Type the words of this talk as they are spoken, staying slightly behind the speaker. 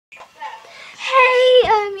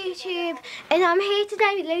YouTube, and I'm here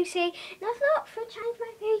today with Lucy, and I thought for a change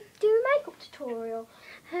maybe do a makeup tutorial.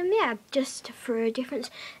 Yeah, just for a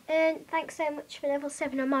difference. And thanks so much for level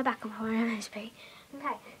 7 on my backup on MSP.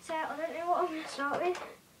 Okay, so I don't know what I'm going to start with.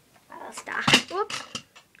 I'll start. Whoops.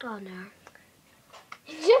 Oh no.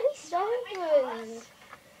 Just started.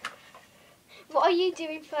 What are you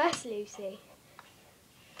doing first, Lucy?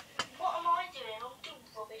 What am I doing? I'm doing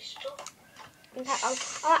rubbish stuff. Okay,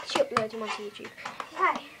 I'll actually upload them onto YouTube.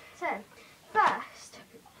 Okay, so first,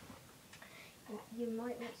 you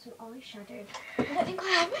might want some eyeshadow. I don't think I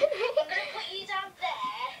have any. I'm going to put you down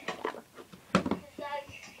there.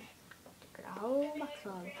 Look at the whole box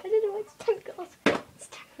on. I don't know, it's tangled. It's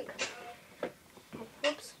tangled. Okay,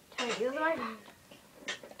 whoops, turn it the other way around.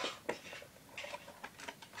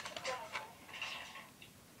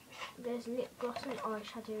 There's lip gloss and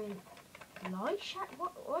eyeshadow in light shadow.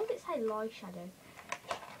 What does it say? Light shadow.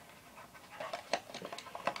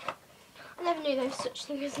 I never knew there was such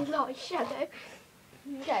thing as light shadow.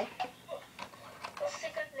 Okay. What's the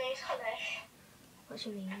good news, honey? What do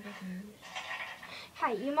you mean? Good news?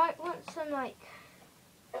 Hey, you might want some like.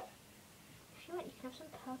 If you want, you can have some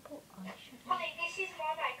purple eyeshadow. Honey, this is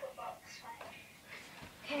my makeup box, right?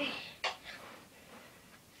 Okay.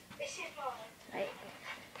 This is mine. Right.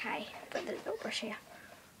 Okay. Put the little brush here.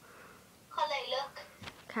 Honey, look.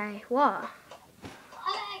 Okay. What?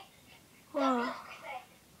 Honey. What? Look at it.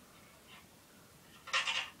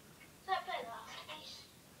 Don't play that, please.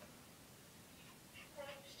 Let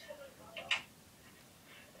me just turn it on.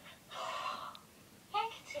 Yeah, I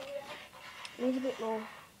can see that. Needs a bit more.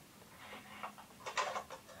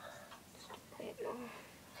 Just a bit more.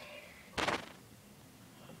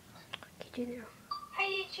 Okay, do now. Hey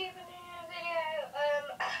YouTube, I'm doing a video.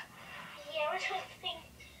 Yeah, I don't think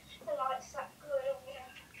the light's that good on here.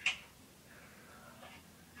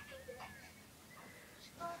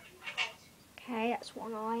 Okay, that's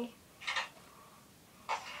one eye.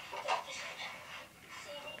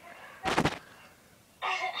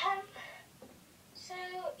 So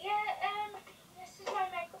yeah, this is my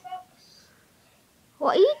makeup box.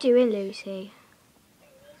 What are you doing, Lucy? Can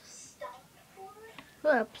you stop for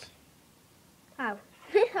it? Whoops. Ow.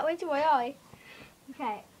 That went to my eye.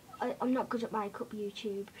 Okay. I'm not good at makeup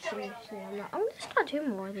YouTube, seriously. I'm not. I'm going to start doing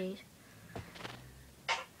more of these.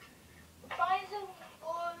 By the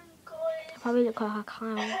one, guys. I probably look like a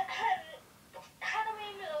clown.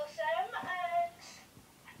 Halloween was awesome, and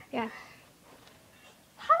Yeah.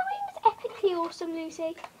 Halloween was epically awesome,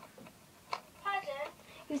 Lucy. pardon?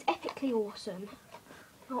 It was epically awesome.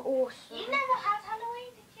 Not awesome. You never had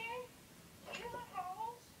Halloween, did you? You were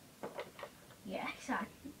house. Yes, I.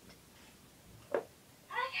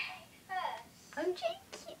 Okay, first. I'm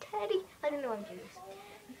cheeky, Teddy. I don't know I'm doing this.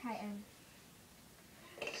 Okay,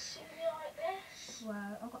 Should we like this?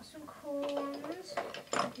 well, I've got some corns.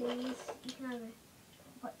 These, you can have it.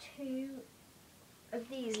 I've got 2 of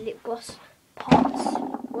these lip gloss pots.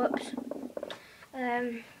 Whoops.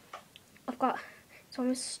 I've got some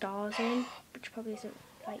with stars in, which probably isn't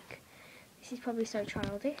like. This is probably so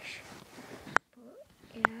childish. But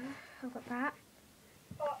yeah, I've got that.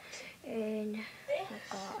 And I've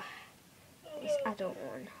got this adult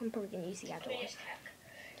one. I'm probably going to use the adult one.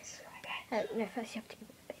 No, first you have to give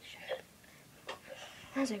it a bit of shape.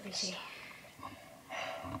 As everything.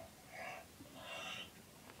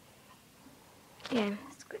 Yeah,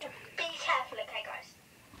 that's good. Be careful, okay, guys?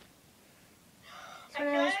 It's one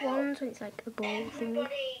of those ones when it's like a ball thing.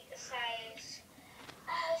 Everybody says,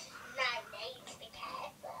 oh, no need to be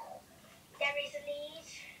careful. There is a lead.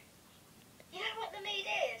 You know what the lead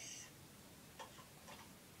is?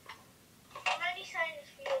 I'm only saying this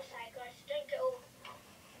for your sake, guys, so don't get all,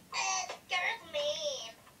 the girl's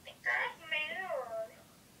mean. The girl's mean.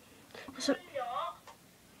 So, I'm not.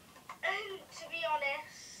 And to be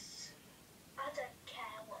honest, I don't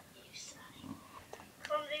care what you say.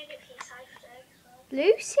 I'm doing it for your safety. So.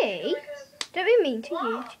 Lucy, don't be mean to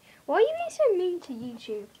you. Why are you being so mean to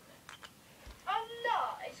YouTube? I'm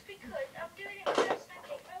not. It's because I'm doing it for your safety.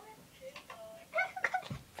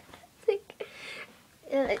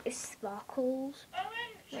 It's sparkles.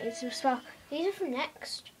 Wait, it's some spark. These are from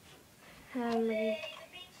Next. Yes,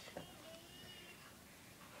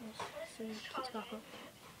 some cute sparkle.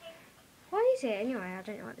 What is it anyway? I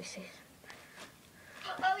don't know what this is.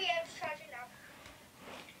 Oh yeah, I'm charging now.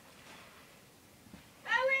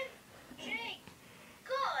 OMG,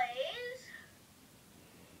 guys,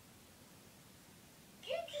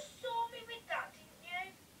 you just saw me with that, didn't you?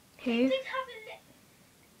 Who? You did have a lip.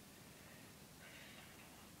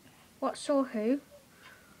 What saw who?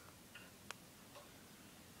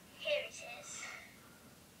 Here it is.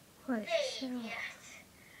 What? Yes.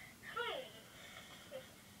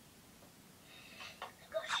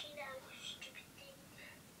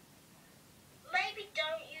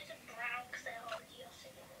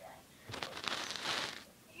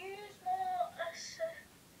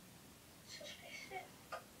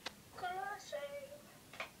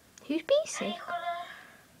 Who's been sick? Any colour.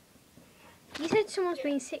 You said someone's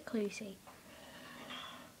been sick, Lucy.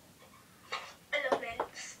 I love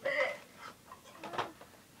mints.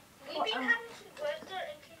 We've been having some work done,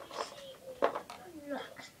 and can you see all of them?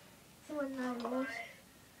 Look, someone nails.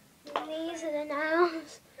 These are the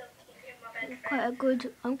nails. I'm quite a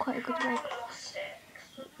good I one. haven't lost it.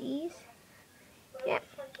 These. Yep.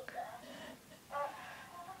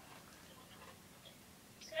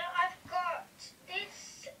 So I've got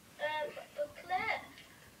this booklet.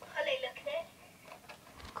 Honey, look at it.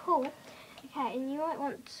 Cool. Okay, and you might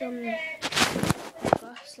want some And then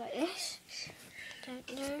glass like this.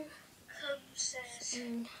 Don't know. says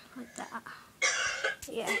Like that.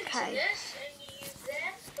 Yeah, this, okay. and you use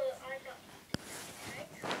this, but I'm not.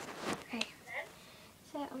 Okay. Then,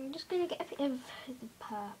 So I'm just going to get a bit of the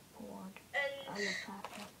purple one. I and love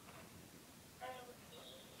purple. I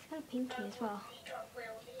It's kind of pinky as well.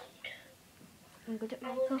 will need. I'm good at I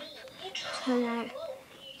will makeup. need. So now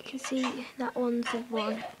you can see that one's the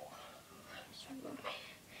one.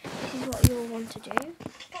 This is what you'll want to do.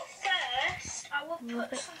 But first, I will Rub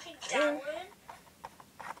put it something in. down.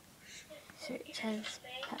 So it says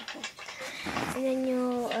purple. And then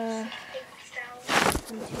you'll Things down.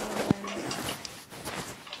 into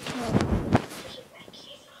Doesn't wreck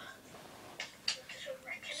you. Doesn't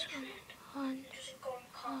wreck anything. one. Doesn't go on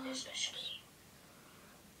card, especially.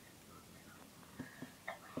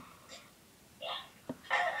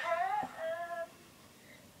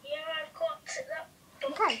 Yeah, I've got that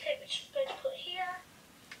booklet which I'm going to put here.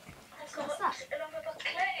 I've got What's that? another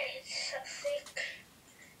booklet. It's that thick.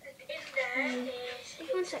 And in there is. If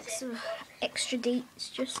you want some extra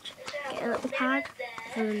deets, just get a little pad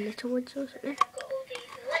for little woods or something. I've got all these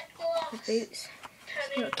lip The gloss, boots,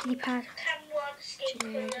 a little keypad. tan one, skin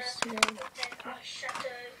colour, Just to and then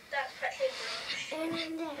eyeshadow. That's practically brush. And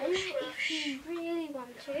then, if you really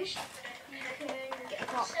want to, you can get a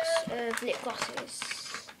box of lip glosses.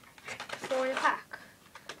 4 in a pack.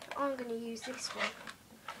 I'm going to use this one.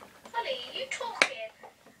 Holly, are you talking?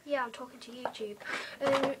 Yeah, I'm talking to YouTube.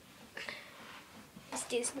 It's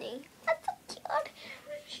Disney. That's so cute.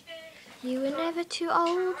 Which is You were never too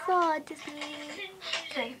old for Disney.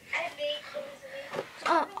 Okay.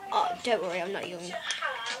 Oh, don't worry, I'm not young.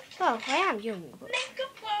 Well, I am young, but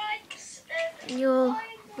Makeup wipes. you'll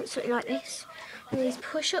want something like this. One of these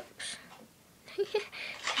push-ups. Make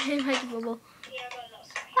a bubble. Yeah, I've got lots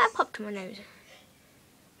of I popped my nose.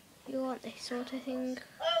 You want this sort of thing.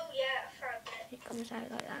 Oh, yeah, I found it. It comes out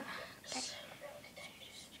like that. Okay.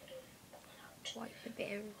 Wipe a bit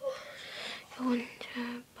in. You want to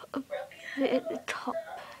put a bit at the top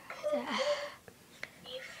there.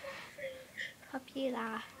 Up here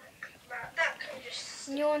there. That can just.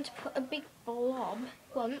 And you want to put a big blob,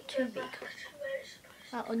 well not too big,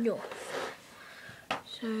 well enough.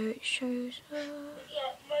 So it shows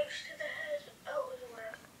Yeah, most of the hairs. Oh, as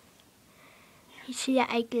well. You see that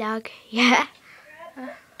egg log? Yeah.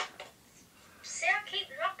 See, I keep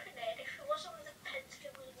dropping it. If it wasn't with the pencil,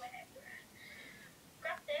 it would went everywhere.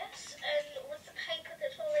 Grab this, and with the paper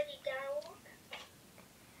that's already down.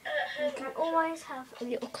 You can always have a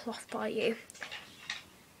little cloth by you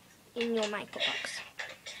in your makeup box.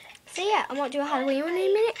 So yeah, I might do a Halloween one in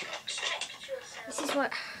a minute. This is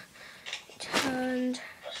what it turned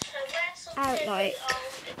out like.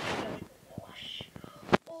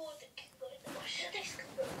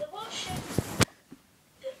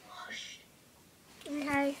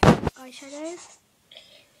 Okay, eyeshadow,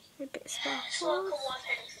 a bit of sparkles,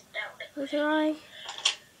 other eye,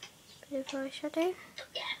 bit of eyeshadow.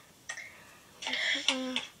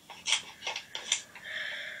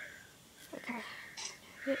 Okay,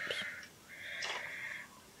 lips.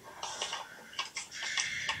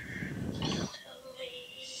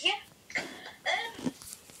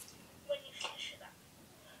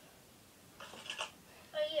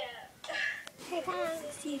 Hey,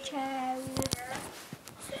 thanks, you chose.